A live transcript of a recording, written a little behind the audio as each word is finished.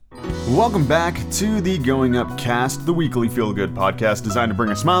Welcome back to the Going Up Cast, the weekly feel-good podcast designed to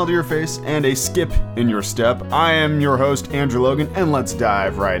bring a smile to your face and a skip in your step. I am your host, Andrew Logan, and let's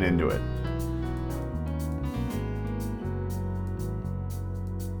dive right into it.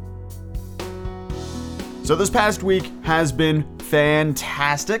 So this past week has been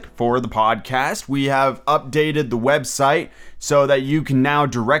fantastic for the podcast. We have updated the website so that you can now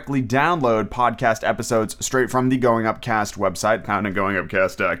directly download podcast episodes straight from the Going Upcast website, found at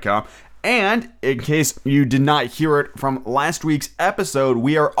goingupcast.com. And in case you did not hear it from last week's episode,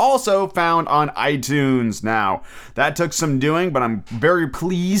 we are also found on iTunes now. That took some doing, but I'm very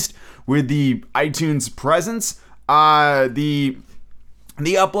pleased with the iTunes presence. The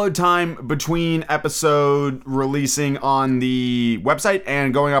upload time between episode releasing on the website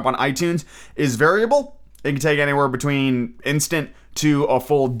and going up on iTunes is variable. It can take anywhere between instant to a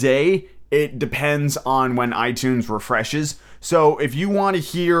full day. It depends on when iTunes refreshes. So if you want to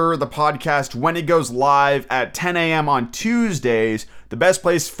hear the podcast when it goes live at 10 a.m. on Tuesdays, the best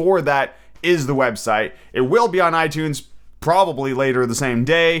place for that is the website. It will be on iTunes probably later the same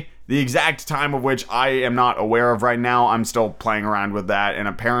day. The exact time of which I am not aware of right now. I'm still playing around with that, and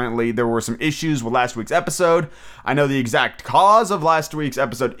apparently there were some issues with last week's episode. I know the exact cause of last week's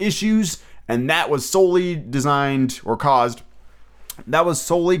episode issues, and that was solely caused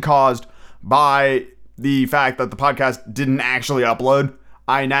by the fact that the podcast didn't actually upload.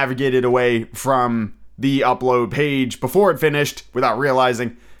 I navigated away from the upload page before it finished without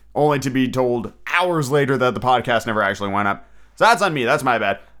realizing, only to be told hours later that the podcast never actually went up. So that's on me. That's my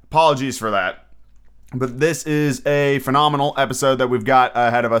bad. Apologies for that. But this is a phenomenal episode that we've got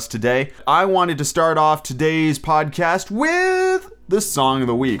ahead of us today. I wanted to start off today's podcast with the Song of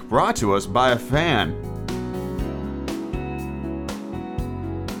the Week, brought to us by a fan.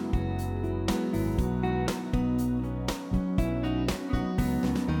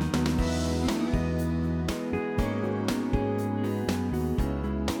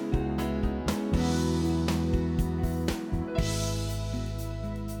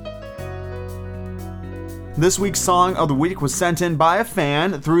 This week's Song of the Week was sent in by a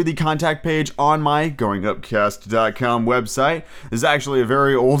fan through the contact page on my goingupcast.com website. This is actually a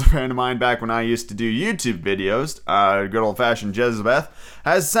very old friend of mine back when I used to do YouTube videos. Good old-fashioned Jezebeth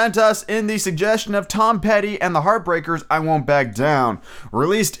has sent us in the suggestion of Tom Petty and the Heartbreakers' I Won't Back Down.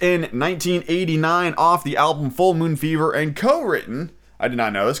 Released in 1989 off the album Full Moon Fever and co-written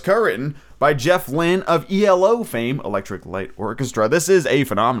by Jeff Lynne of ELO fame, Electric Light Orchestra. This is a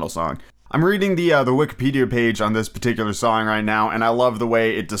phenomenal song. I'm reading the Wikipedia page on this particular song right now, and I love the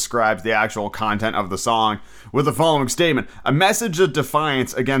way it describes the actual content of the song with the following statement: a message of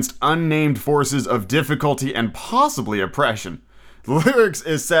defiance against unnamed forces of difficulty and possibly oppression. The lyrics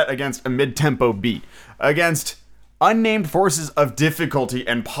is set against a mid-tempo beat, against unnamed forces of difficulty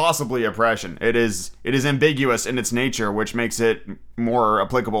and possibly oppression. It is ambiguous in its nature, which makes it more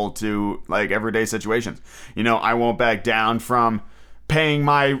applicable to like everyday situations. You know, I won't back down from paying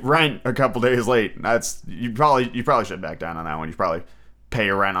my rent a couple days late. That's you probably should back down on that one. You probably pay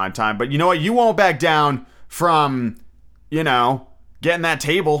your rent on time. But you know what? You won't back down from, getting that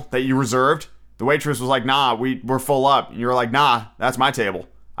table that you reserved. The waitress was like, nah, we're full up. And you're like, nah, that's my table.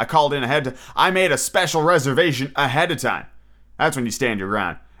 I called in I made a special reservation ahead of time. That's when you stand your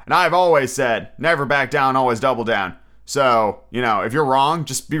ground. And I've always said, never back down, always double down. So, if you're wrong,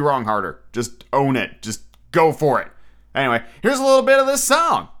 just be wrong harder. Just own it. Just go for it. Anyway, here's a little bit of this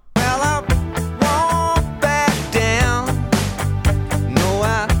song. Well, I won't back down. No,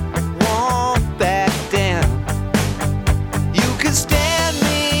 I won't back down. You can stand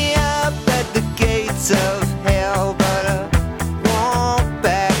me up at the gates of hell, but I won't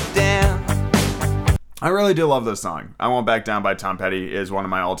back down. I really do love this song. I Won't Back Down by Tom Petty is one of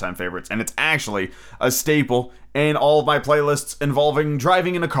my all-time favorites, and it's actually a staple in all of my playlists involving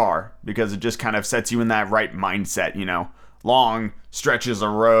driving in a car, because it just kind of sets you in that right mindset, long stretches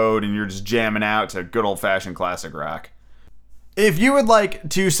of road and you're just jamming out to good old-fashioned classic rock. If you would like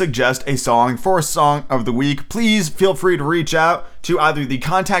to suggest a song for Song of the Week, please feel free to reach out to either the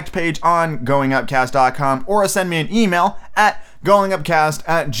contact page on goingupcast.com or send me an email at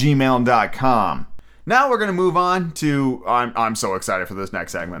goingupcast@gmail.com. Now we're going to move on to... I'm so excited for this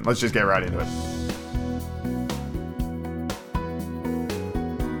next segment. Let's just get right into it.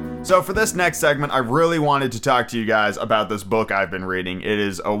 So for this next segment, I really wanted to talk to you guys about this book I've been reading. It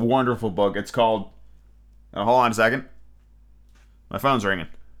is a wonderful book. It's called... hold on a second. My phone's ringing.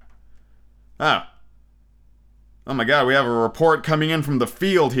 Oh my god, we have a report coming in from the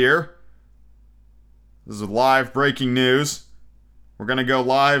field here. This is live breaking news. We're going to go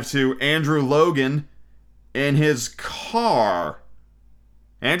live to Andrew Logan in his car.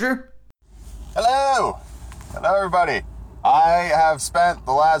 Andrew? Hello! Hello, everybody. I have spent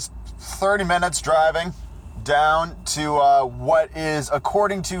the last 30 minutes driving down to what is,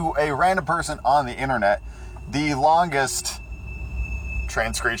 according to a random person on the internet, the longest...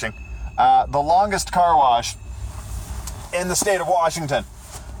 train screeching. The longest car wash in the state of Washington.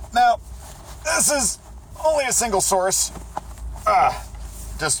 Now, this is only a single source.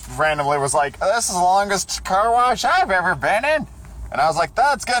 Just randomly was like, this is the longest car wash I've ever been in. And I was like,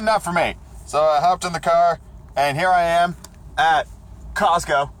 that's good enough for me. So I hopped in the car, and here I am at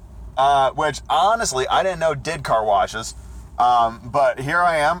Costco, which honestly, I didn't know did car washes. But here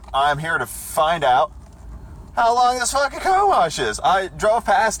I am. I'm here to find out how long this fucking car wash is. I drove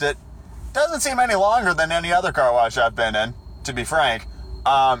past it. Doesn't seem any longer than any other car wash I've been in, to be frank.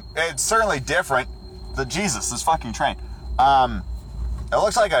 It's certainly different. This fucking train. It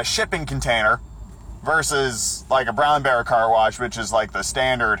looks like a shipping container versus like a Brown Bear car wash, which is like the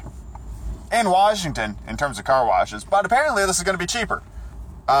standard in Washington in terms of car washes. But apparently this is going to be cheaper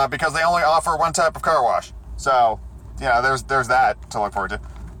because they only offer one type of car wash. So, you know, there's that to look forward to.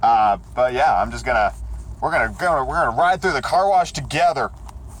 But yeah, we're gonna ride through the car wash together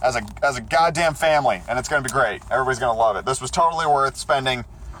as a goddamn family, and it's gonna be great. Everybody's gonna love it. This was totally worth spending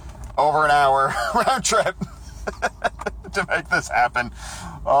over an hour round trip to make this happen.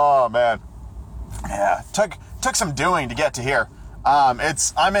 Oh man. Yeah, took some doing to get to here. I'm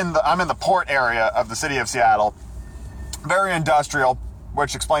in the port area of the city of Seattle. Very industrial,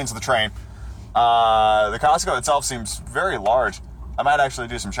 which explains the train. The Costco itself seems very large. I might actually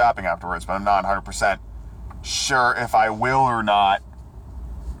do some shopping afterwards, but I'm not 100% sure if I will or not.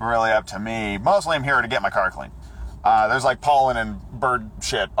 Really up to me. Mostly I'm here to get my car clean. There's like pollen and bird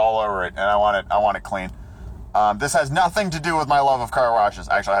shit all over it, and I want it clean. This has nothing to do with my love of car washes.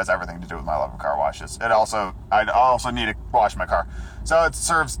 Actually, it has everything to do with my love of car washes. I also need to wash my car. So it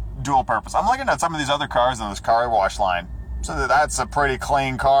serves dual purpose. I'm looking at some of these other cars in this car wash line. So that's a pretty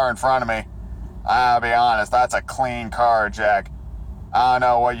clean car in front of me. I'll be honest, that's a clean car, Jack. I don't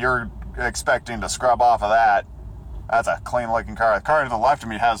know what you're expecting to scrub off of that. That's a clean looking car. The car to the left of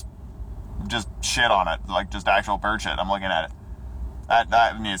me has just shit on it, like just actual bird shit. I'm looking at it.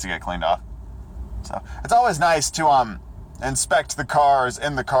 That needs to get cleaned off. So it's always nice to inspect the cars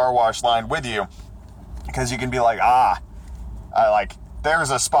in the car wash line with you, because you can be like,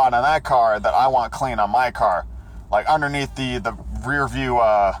 there's a spot on that car that I want clean on my car, like underneath the rear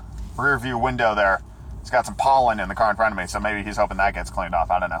view window there. It's got some pollen in the car in front of me, so maybe he's hoping that gets cleaned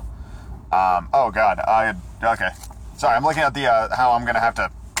off. I don't know. Oh God. Okay. Sorry, I'm looking at the how I'm gonna have to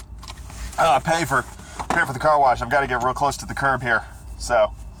pay for the car wash. I've got to get real close to the curb here,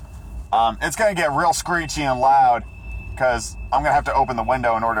 so. It's going to get real screechy and loud because I'm going to have to open the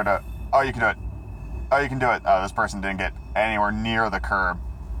window in order to... Oh, you can do it. Oh, you can do it. Oh, this person didn't get anywhere near the curb.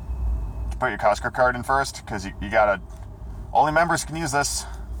 Did you put your Costco card in first? Because you got to... Only members can use this.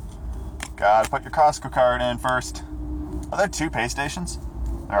 Got to put your Costco card in first. Are there 2 pay stations?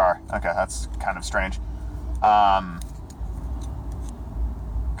 There are. Okay, that's kind of strange. Come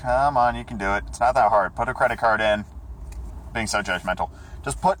on, you can do it. It's not that hard. Put a credit card in. Being so judgmental.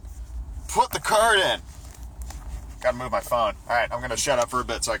 Just put the card in. Gotta move my phone. Alright, I'm gonna shut up for a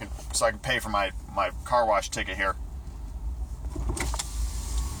bit so I can pay for my car wash ticket here.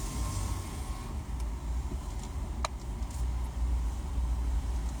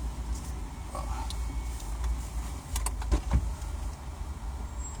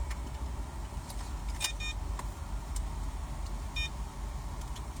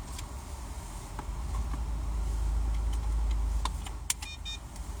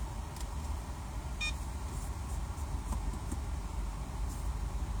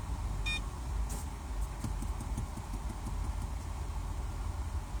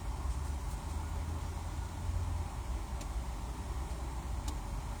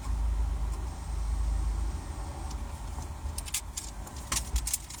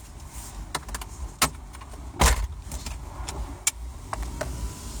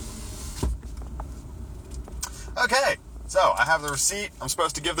 Okay, so I have the receipt. I'm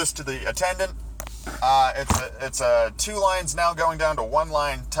supposed to give this to the attendant. It's a 2 lines now going down to 1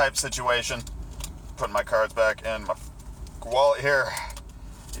 line type situation. Putting my cards back in my wallet here.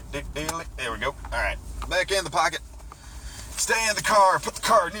 There we go. Alright, back in the pocket. Stay in the car, put the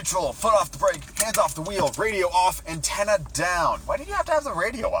car in neutral, foot off the brake, hands off the wheel, radio off, antenna down. Why did you have to have the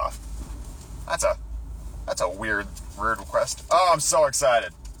radio off? That's a weird request. Oh, I'm so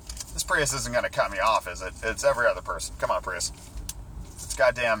excited. This Prius isn't going to cut me off, is it? It's every other person. Come on, Prius. It's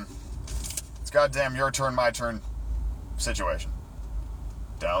goddamn your turn, my turn situation.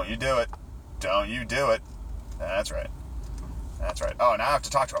 Don't you do it. Don't you do it. That's right. That's right. Oh, now I have to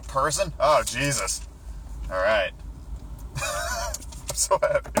talk to a person? Oh, Jesus. All right. I'm so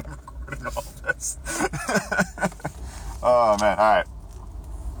happy I'm recording all this. Oh, man. All right.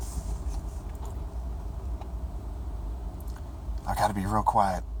 I gotta be real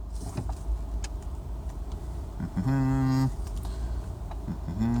quiet.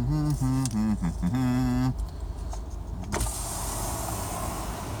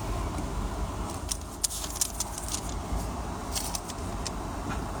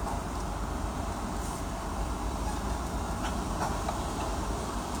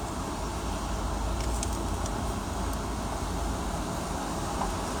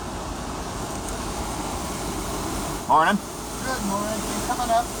 Morning. Good morning. Keep coming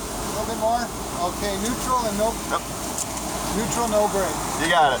up. A little bit more. Okay, neutral and no. Yep. Neutral, no brake. You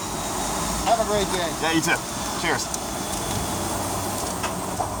got it. Have a great day. Yeah, you too. Cheers.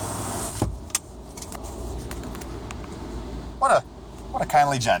 What a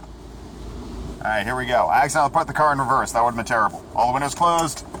kindly gent. All right, here we go. I accidentally put the car in reverse. That would have been terrible. All the windows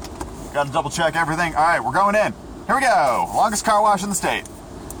closed. Got to double check everything. All right, we're going in. Here we go. Longest car wash in the state.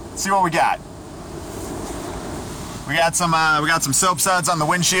 Let's see what we got. We got some soap suds on the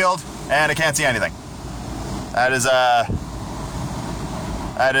windshield, and I can't see anything. That is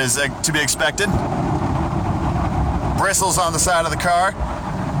to be expected. Bristles on the side of the car.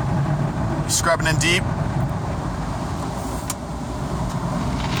 Scrubbing in deep.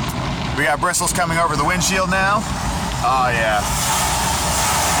 We got bristles coming over the windshield now. Oh yeah.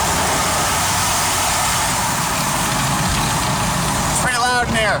 It's pretty loud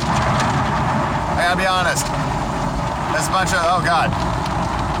in here. I gotta be honest. There's a bunch of, oh God.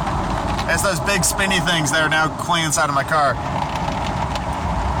 It's those big spinny things that are now clean inside of my car.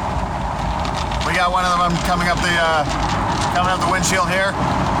 We got one of them coming up the windshield here.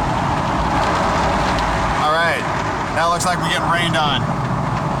 All right, now it looks like we're getting rained on.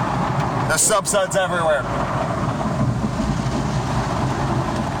 There's subsuds everywhere.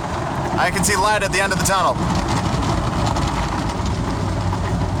 I can see light at the end of the tunnel.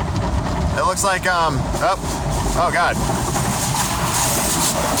 It looks like, oh God.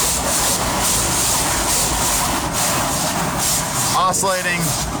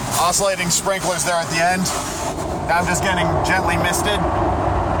 Oscillating sprinklers there at the end. Now I'm just getting gently misted.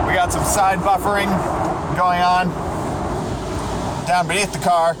 We got some side buffering going on down beneath the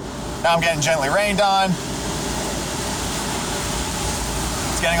car. Now I'm getting gently rained on.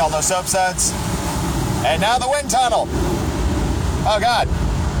 It's getting all those soap suds. And now the wind tunnel. Oh God.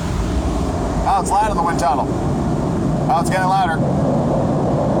 Oh, it's loud in the wind tunnel. Oh, it's getting louder.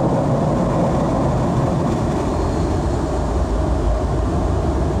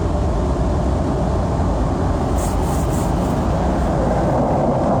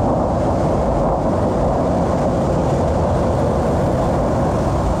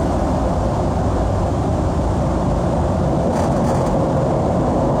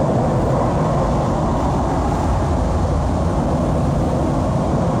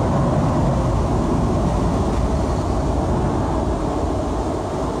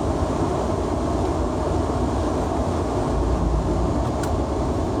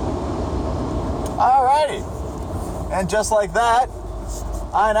 And just like that,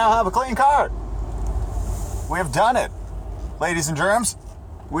 I now have a clean car. We have done it, ladies and germs.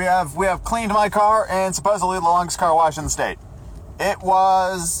 We have cleaned my car and supposedly the longest car wash in the state. It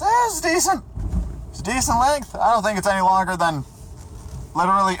was decent. It's a decent length. I don't think it's any longer than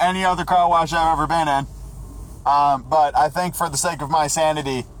literally any other car wash I've ever been in. But I think for the sake of my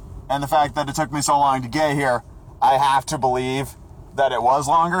sanity and the fact that it took me so long to get here, I have to believe that it was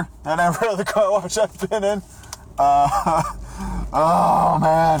longer than every other car wash I've been in. Oh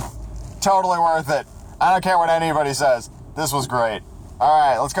man, totally worth it. I don't care what anybody says. This was great. All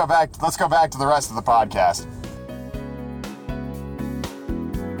right, let's go back to the rest of the podcast.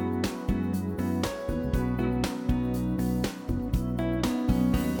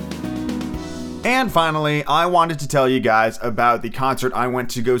 And finally, I wanted to tell you guys about the concert I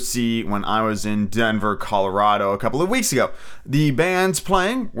went to go see when I was in Denver, Colorado a couple of weeks ago. The bands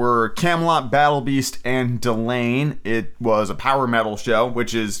playing were Camelot, Battle Beast, and Delane. It was a power metal show,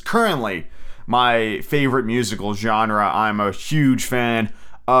 which is currently my favorite musical genre. I'm a huge fan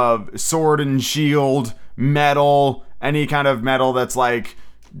of sword and shield metal, any kind of metal that's like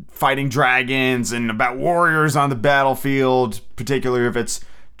fighting dragons and about warriors on the battlefield, particularly if it's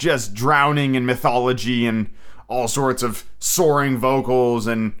just drowning in mythology and all sorts of soaring vocals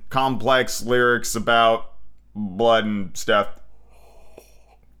and complex lyrics about blood and stuff.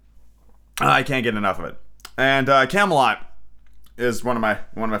 I can't get enough of it. And Camelot is one of my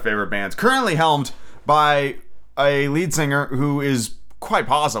favorite bands, currently helmed by a lead singer who is quite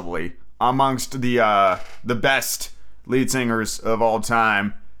possibly amongst the best lead singers of all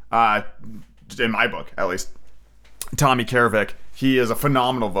time, in my book, at least. Tommy Kervik. He is a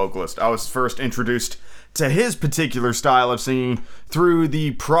phenomenal vocalist. I was first introduced to his particular style of singing through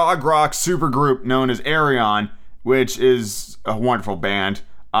the prog rock supergroup known as Arion, which is a wonderful band.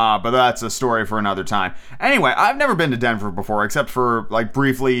 But that's a story for another time. Anyway, I've never been to Denver before, except for like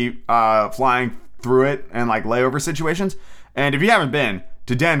briefly flying through it and like layover situations. And if you haven't been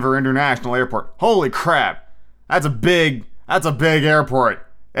to Denver International Airport, holy crap, that's a big airport.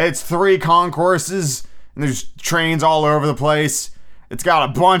 It's 3 concourses, and there's trains all over the place. It's got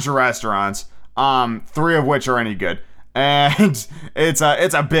a bunch of restaurants, 3 of which are any good. And it's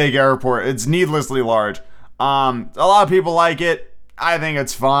a big airport. It's needlessly large. A lot of people like it. I think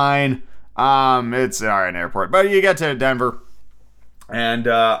it's fine. It's an airport, but you get to Denver, and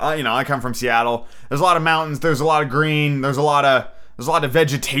I come from Seattle. There's a lot of mountains. There's a lot of green. There's a lot of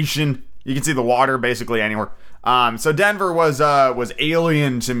vegetation. You can see the water basically anywhere. So Denver was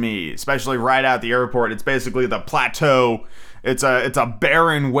alien to me, especially right out the airport. It's basically the plateau. It's a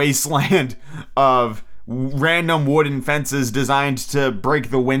barren wasteland of random wooden fences designed to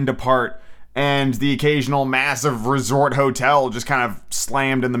break the wind apart, and the occasional massive resort hotel just kind of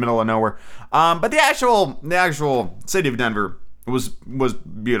slammed in the middle of nowhere. But the actual city of Denver was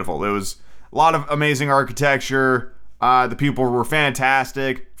beautiful. It was a lot of amazing architecture. The people were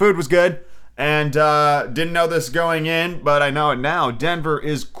fantastic. Food was good. And didn't know this going in, but I know it now. Denver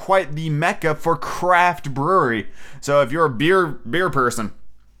is quite the mecca for craft brewery. So if you're a beer person,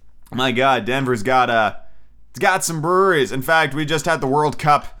 my God, Denver's got some breweries. In fact, we just had the World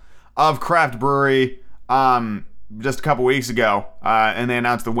Cup of craft brewery just a couple weeks ago, and they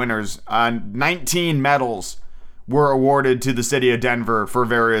announced the winners. 19 medals were awarded to the city of Denver for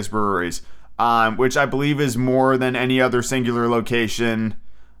various breweries, which I believe is more than any other singular location.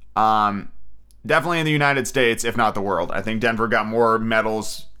 Definitely in the United States, if not the world. I think Denver got more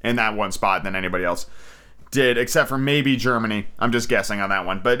medals in that one spot than anybody else did, except for maybe Germany. I'm just guessing on that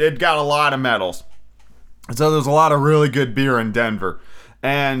one. But it got a lot of medals. So there's a lot of really good beer in Denver.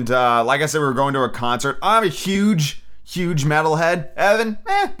 And like I said, we were going to a concert. I'm a huge metalhead. Evan,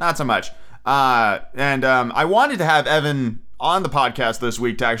 not so much. And I wanted to have Evan on the podcast this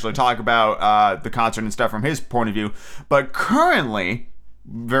week to actually talk about the concert and stuff from his point of view. But currently,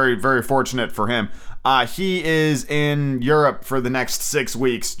 very, very fortunate for him, he is in Europe for the next 6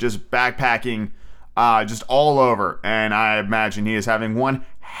 weeks, just backpacking, just all over. And I imagine he is having one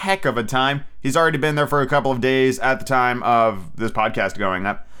heck of a time. He's already been there for a couple of days at the time of this podcast going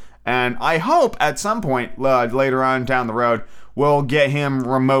up. And I hope at some point later on down the road, we'll get him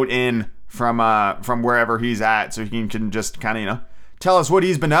remote in from wherever he's at, so he can just kind of, tell us what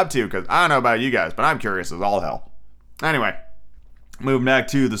he's been up to. Because I don't know about you guys, but I'm curious as all hell. Anyway, moving back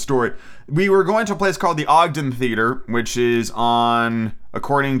to the story. We were going to a place called the Ogden Theater, which is on,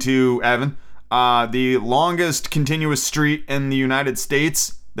 according to Evan, the longest continuous street in the United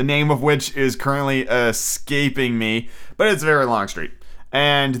States, the name of which is currently escaping me, but it's a very long street.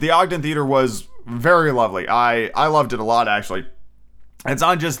 And the Ogden Theater was very lovely. I loved it a lot, actually. It's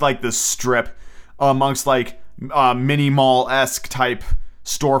on just like the strip amongst like mini mall-esque type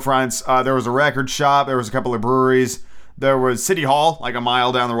storefronts. There was a record shop. There was a couple of breweries. There was City Hall, like a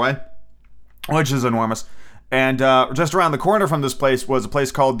mile down the way, which is enormous. And just around the corner from this place was a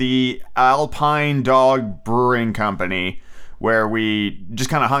place called the Alpine Dog Brewing Company, where we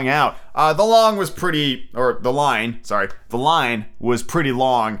just kind of hung out. The line was pretty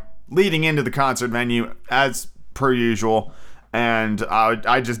long leading into the concert venue, as per usual. And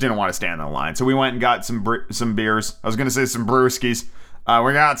I just didn't want to stand in the line. So we went and got some beers. I was going to say some brewskis.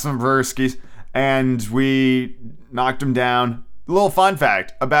 We got some brewskis, and we knocked them down. A little fun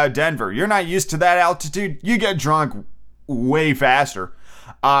fact about Denver: you're not used to that altitude. You get drunk way faster.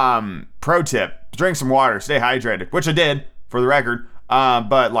 Pro tip: drink some water, stay hydrated, which I did, for the record.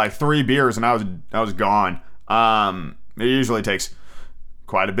 But like 3 beers and I was gone. It usually takes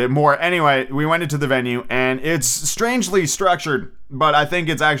quite a bit more. Anyway, we went into the venue, and it's strangely structured, but I think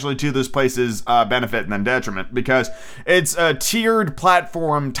it's actually to this place's benefit than detriment, because it's a tiered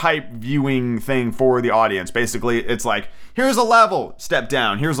platform type viewing thing for the audience. Basically, it's like, here's a level, step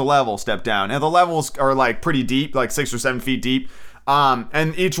down, here's a level, step down, and the levels are like pretty deep, like 6 or 7 feet deep,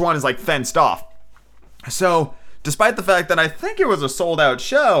 and each one is like fenced off. So despite the fact that I think it was a sold-out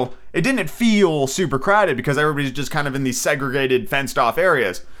show, it didn't feel super crowded because everybody's just kind of in these segregated, fenced-off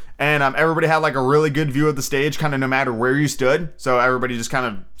areas. And everybody had like a really good view of the stage, kind of no matter where you stood. So everybody just kind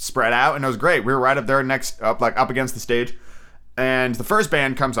of spread out, and it was great. We were right up there up against the stage. And the first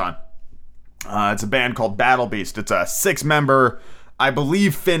band comes on. It's a band called Battle Beast. It's a 6-member, I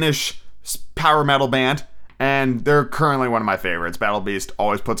believe, Finnish power metal band, and they're currently one of my favorites. Battle Beast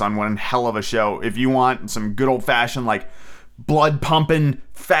always puts on one hell of a show. If you want some good old-fashioned, like, blood pumping,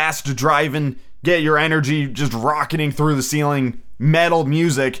 fast driving, get your energy just rocketing through the ceiling metal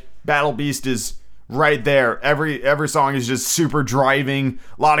music, Battle Beast is right there. Every song is just super driving,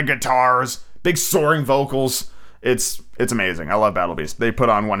 a lot of guitars, big soaring vocals. It's amazing. I love Battle Beast. They put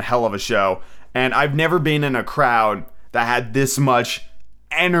on one hell of a show, and I've never been in a crowd that had this much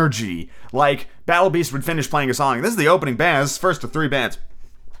energy. Like, Battle Beast would finish playing a song. This is the opening band. This is the first of 3 bands.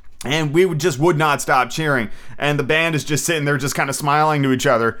 And we would not stop cheering. And the band is just sitting there just kind of smiling to each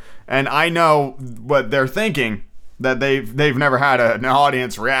other. And I know what they're thinking, that they've never had an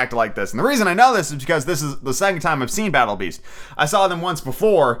audience react like this. And the reason I know this is because this is the second time I've seen Battle Beast. I saw them once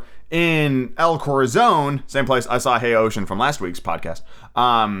before in El Corazon, same place I saw Hey Ocean from last week's podcast.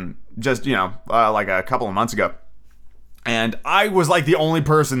 Just, like a couple of months ago. And I was like the only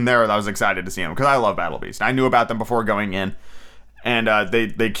person there that was excited to see them because I love Battle Beast. I knew about them before going in. And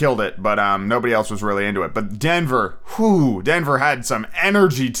they killed it, but nobody else was really into it. But Denver had some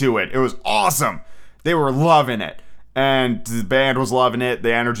energy to it. It was awesome. They were loving it. And the band was loving it.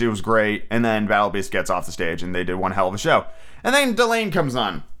 The energy was great. And then Battle Beast gets off the stage, and they did one hell of a show. And then Delane comes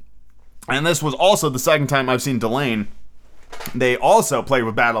on. And this was also the second time I've seen Delane. They also played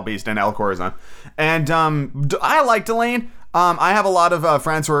with Battle Beast and El Corazon. And I like Delane. I have a lot of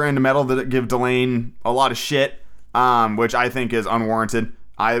friends who are into metal that give Delane a lot of shit. Which I think is unwarranted.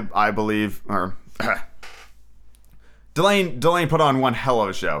 I believe, or Delane put on one hell of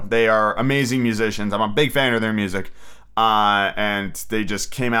a show. They are amazing musicians. I'm a big fan of their music. And they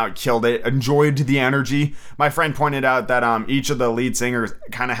just came out, killed it, enjoyed the energy. My friend pointed out that each of the lead singers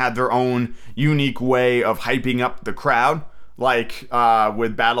kind of had their own unique way of hyping up the crowd. Like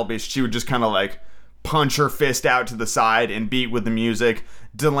with Battle Beast, she would just kind of like punch her fist out to the side and beat with the music.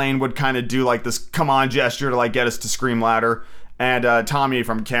 Delane would kind of do like this come on gesture to like get us to scream louder. And Tommy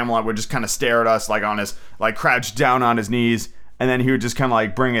from Camelot would just kind of stare at us like on his, like crouched down on his knees. And then he would just kind of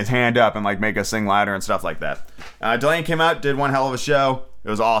like bring his hand up and like make us sing louder and stuff like that. Delane came out, did one hell of a show. It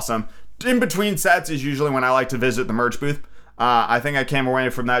was awesome. In between sets is usually when I like to visit the merch booth. I think I came away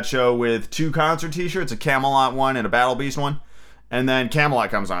from that show with 2 concert t-shirts, a Camelot one and a Battle Beast one. And then Camelot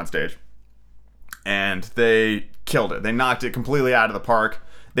comes on stage. And they killed it. They knocked it completely out of the park.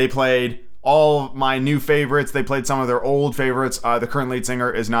 They played all my new favorites. They played some of their old favorites. The current lead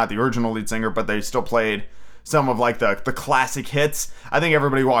singer is not the original lead singer, but they still played some of like the classic hits. I think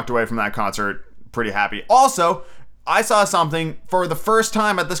everybody walked away from that concert pretty happy. Also, I saw something for the first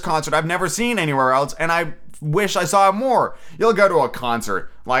time at this concert I've never seen anywhere else, and I wish I saw it more. You'll go to a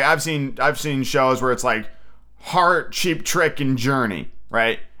concert. Like I've seen shows where it's like Heart, Cheap Trick, and Journey,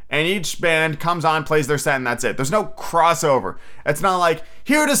 right? And each band comes on, plays their set, and that's it. There's no crossover. It's not like,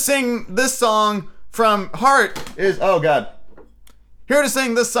 here to sing this song from Heart is, oh God. Here to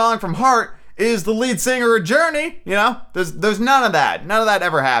sing this song from Heart is the lead singer of Journey. You know, there's none of that. None of that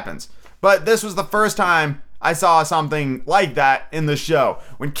ever happens. But this was the first time I saw something like that in the show.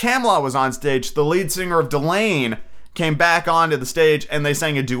 When Camelot was on stage, the lead singer of Delane came back onto the stage and they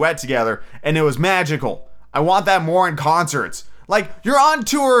sang a duet together, and it was magical. I want that more in concerts. Like, you're on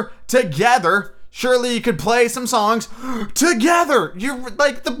tour together. Surely you could play some songs together. You're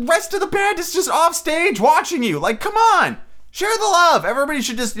like, the rest of the band is just off stage watching you. Like, come on. Share the love. Everybody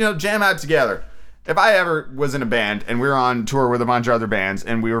should just, jam out together. If I ever was in a band and we were on tour with a bunch of other bands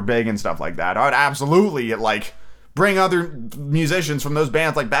and we were big and stuff like that, I would absolutely, like, bring other musicians from those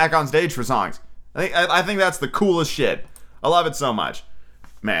bands, like, back on stage for songs. I think that's the coolest shit. I love it so much.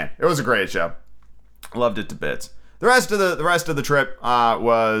 Man, it was a great show. Loved it to bits. The rest of the trip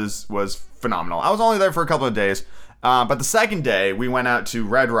was phenomenal. I was only there for a couple of days, but the second day we went out to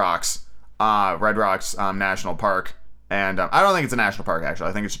Red Rocks National Park, and I don't think it's a national park actually.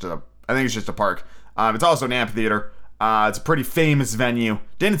 I think it's just a park. It's also an amphitheater. It's a pretty famous venue.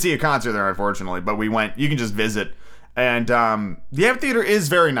 Didn't see a concert there unfortunately, but we went. You can just visit, and the amphitheater is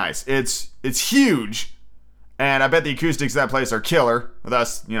very nice. It's huge, and I bet the acoustics of that place are killer.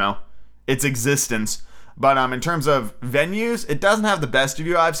 Thus, its existence. But in terms of venues, it doesn't have the best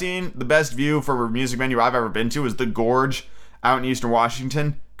view I've seen. The best view for a music venue I've ever been to is the Gorge out in Eastern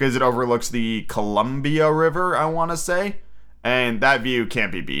Washington, because it overlooks the Columbia River, I want to say. And that view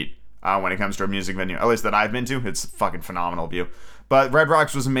can't be beat when it comes to a music venue, at least that I've been to. It's a fucking phenomenal view. But Red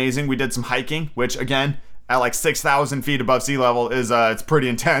Rocks was amazing. We did some hiking, which again, at like 6,000 feet above sea level is it's pretty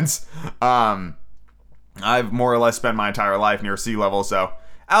intense. I've more or less spent my entire life near sea level, so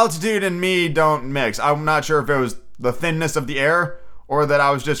altitude and me don't mix. I'm not sure if it was the thinness of the air or that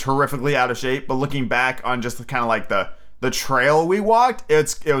I was just horrifically out of shape. But looking back on just kind of like the trail we walked,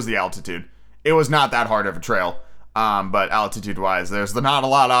 it was the altitude. It was not that hard of a trail. But altitude wise, there's not a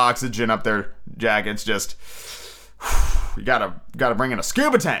lot of oxygen up there, Jack. It's just, you gotta bring in a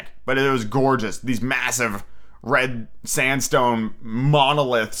scuba tank. But it was gorgeous. These massive red sandstone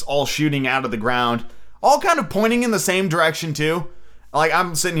monoliths all shooting out of the ground, all kind of pointing in the same direction too. Like,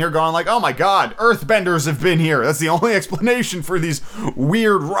 I'm sitting here going like, oh my god, earthbenders have been here. That's the only explanation for these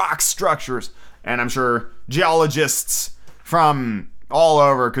weird rock structures. And I'm sure geologists from all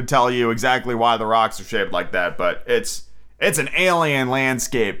over could tell you exactly why the rocks are shaped like that. But it's an alien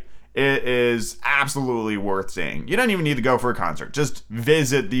landscape. It is absolutely worth seeing. You don't even need to go for a concert. Just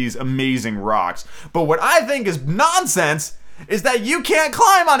visit these amazing rocks. But what I think is nonsense is that you can't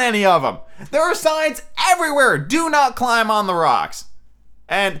climb on any of them. There are signs everywhere. Do not climb on the rocks.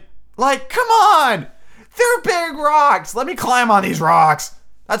 And, like, come on. They're big rocks. Let me climb on these rocks.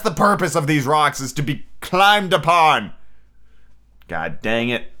 That's the purpose of these rocks, is to be climbed upon. God dang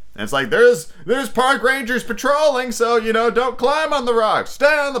it. And it's like, there's park rangers patrolling, so, don't climb on the rocks.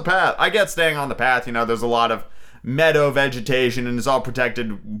 Stay on the path. I get staying on the path. There's a lot of meadow vegetation, and it's all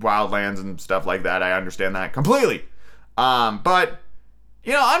protected wildlands and stuff like that. I understand that completely. But,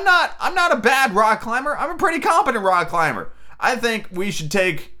 I'm not a bad rock climber. I'm a pretty competent rock climber. I think we should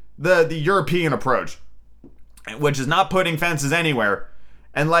take the European approach, which is not putting fences anywhere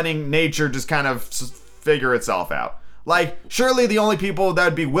and letting nature just kind of figure itself out. Like, surely the only people that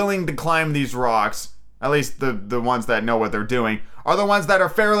would be willing to climb these rocks, at least the ones that know what they're doing, are the ones that are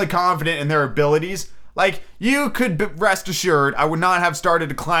fairly confident in their abilities. Like, you could rest assured I would not have started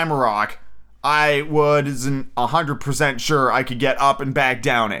to climb a rock. I wasn't 100% sure I could get up and back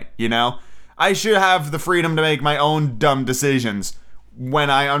down it, I should have the freedom to make my own dumb decisions when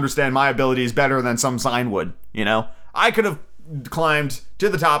I understand my abilities better than some sign would, I could have climbed to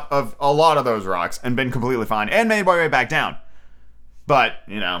the top of a lot of those rocks and been completely fine and made my way back down. But,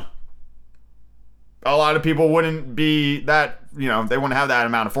 a lot of people wouldn't be that, they wouldn't have that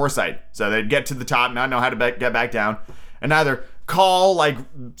amount of foresight. So they'd get to the top, not know how to get back down, and either call, like,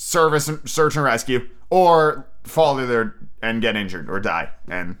 service, search and rescue, or fall through there and get injured or die.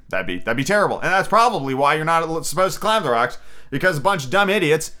 And that'd be terrible. And that's probably why you're not supposed to climb the rocks, because a bunch of dumb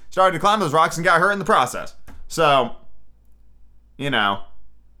idiots started to climb those rocks and got hurt in the process. So,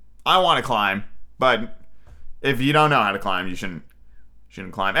 I want to climb, but if you don't know how to climb, you shouldn't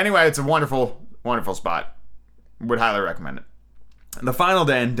climb. Anyway, it's a wonderful, wonderful spot. Would highly recommend it. The final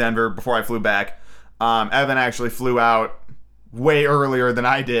day in Denver, before I flew back, Evan actually flew out way earlier than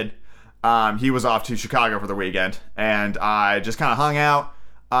I did. He was off to Chicago for the weekend, and I just kind of hung out,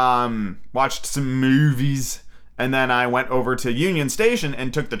 watched some movies, and then I went over to Union Station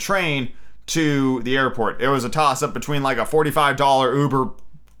and took the train to the airport. It was a toss-up between like a $45 Uber,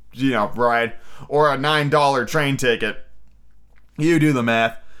 ride, or a $9 train ticket. You do the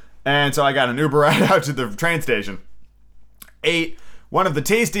math. And so I got an Uber ride out to the train station. Ate one of the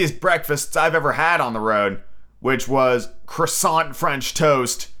tastiest breakfasts I've ever had on the road, which was croissant French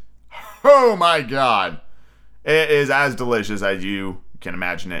toast. Oh my god. It is as delicious as you can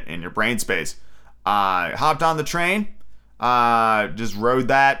imagine it in your brain space. I hopped on the train, just rode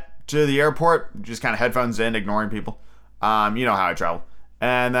that to the airport, just kind of headphones in, ignoring people. You know how I travel.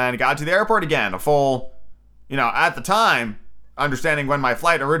 And then got to the airport again, a full, at the time, understanding when my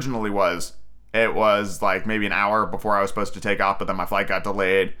flight originally was, it was like maybe an hour before I was supposed to take off, but then my flight got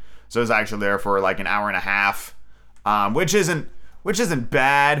delayed. So I was actually there for like an hour and a half, which isn't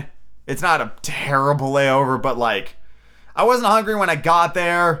bad. It's not a terrible layover, but like, I wasn't hungry when I got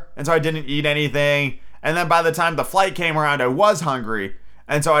there, and so I didn't eat anything. And then by the time the flight came around, I was hungry.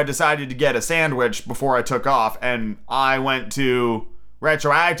 And so I decided to get a sandwich before I took off, and I went to,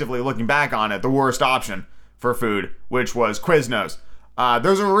 retroactively looking back on it, the worst option for food, which was Quiznos.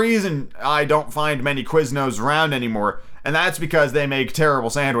 There's a reason I don't find many Quiznos around anymore, and that's because they make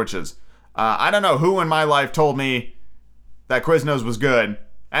terrible sandwiches. I don't know who in my life told me that Quiznos was good,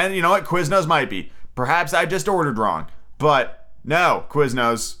 and you know what, Quiznos might be. Perhaps I just ordered wrong, but no,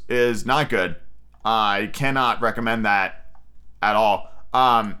 Quiznos is not good. I cannot recommend that at all.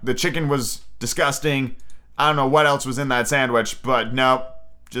 The chicken was disgusting. I don't know what else was in that sandwich, but nope,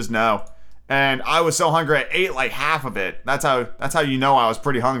 just no. And I was so hungry, I ate like half of it. That's how I was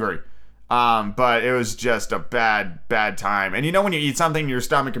pretty hungry. But it was just a bad time. And when you eat something, your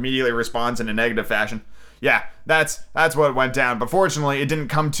stomach immediately responds in a negative fashion. Yeah, that's what went down. But fortunately, it didn't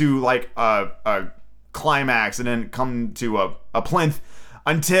come to like a climax. It didn't come to a plinth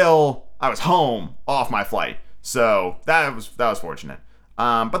until I was home off my flight. So that was fortunate.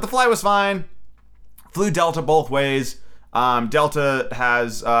 But the flight was fine. Flew Delta both ways. Delta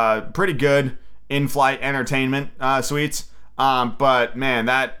has pretty good in-flight entertainment suites, but man,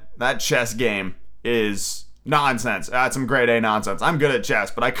 that chess game is nonsense. That's some grade A nonsense. I'm good at chess,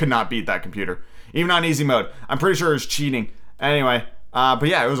 but I could not beat that computer, even on easy mode. I'm pretty sure it's cheating. Anyway, but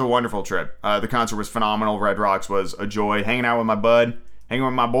yeah, it was a wonderful trip. The concert was phenomenal. Red Rocks was a joy. Hanging out with my bud, hanging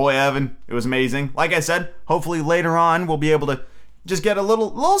with my boy Evan, it was amazing. Like I said, hopefully later on we'll be able to just get a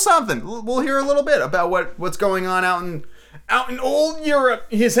little something. We'll hear a little bit about what's going on out in old Europe.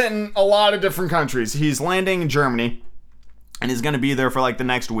 He's hitting a lot of different countries. He's landing in Germany, and he's going to be there for like the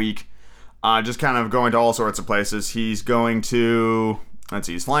next week. Just kind of going to all sorts of places. He's going to,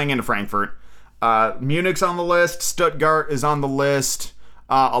 he's flying into Frankfurt. Munich's on the list. Stuttgart is on the list.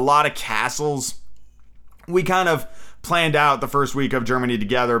 A lot of castles. We kind of planned out the first week of Germany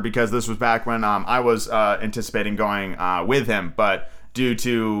together because this was back when I was anticipating going with him, but due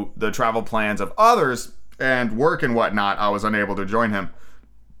to the travel plans of others and work and whatnot, I was unable to join him.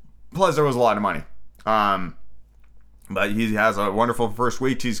 Plus, there was a lot of money. But he has a wonderful first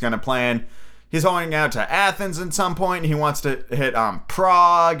week. He's going to plan. He's going out to Athens at some point. He wants to hit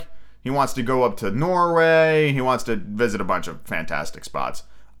Prague. He wants to go up to Norway. He wants to visit a bunch of fantastic spots.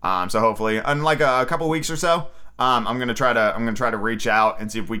 So hopefully, in like a couple weeks or so, I'm gonna try to reach out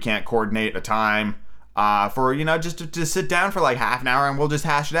and see if we can't coordinate a time for just to sit down for like half an hour and we'll just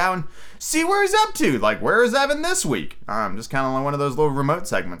hash it out and see where he's up to. Like, where is Evan this week? Just kind of like one of those little remote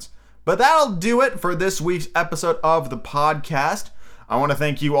segments. But that'll do it for this week's episode of the podcast. I want to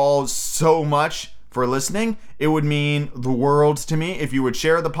thank you all so much for listening. It would mean the world to me if you would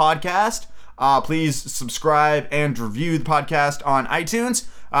share the podcast. Please subscribe and review the podcast on iTunes.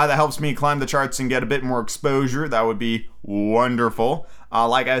 That helps me climb the charts and get a bit more exposure. That would be wonderful.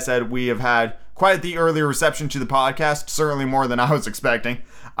 Like I said, we have had quite the early reception to the podcast, certainly more than I was expecting,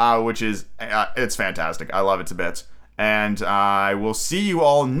 which is, it's fantastic. I love it to bits. And I will see you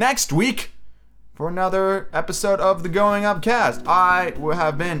all next week for another episode of the Going Up Cast. I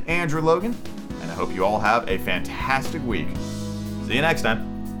have been Andrew Logan, and I hope you all have a fantastic week. See you next time.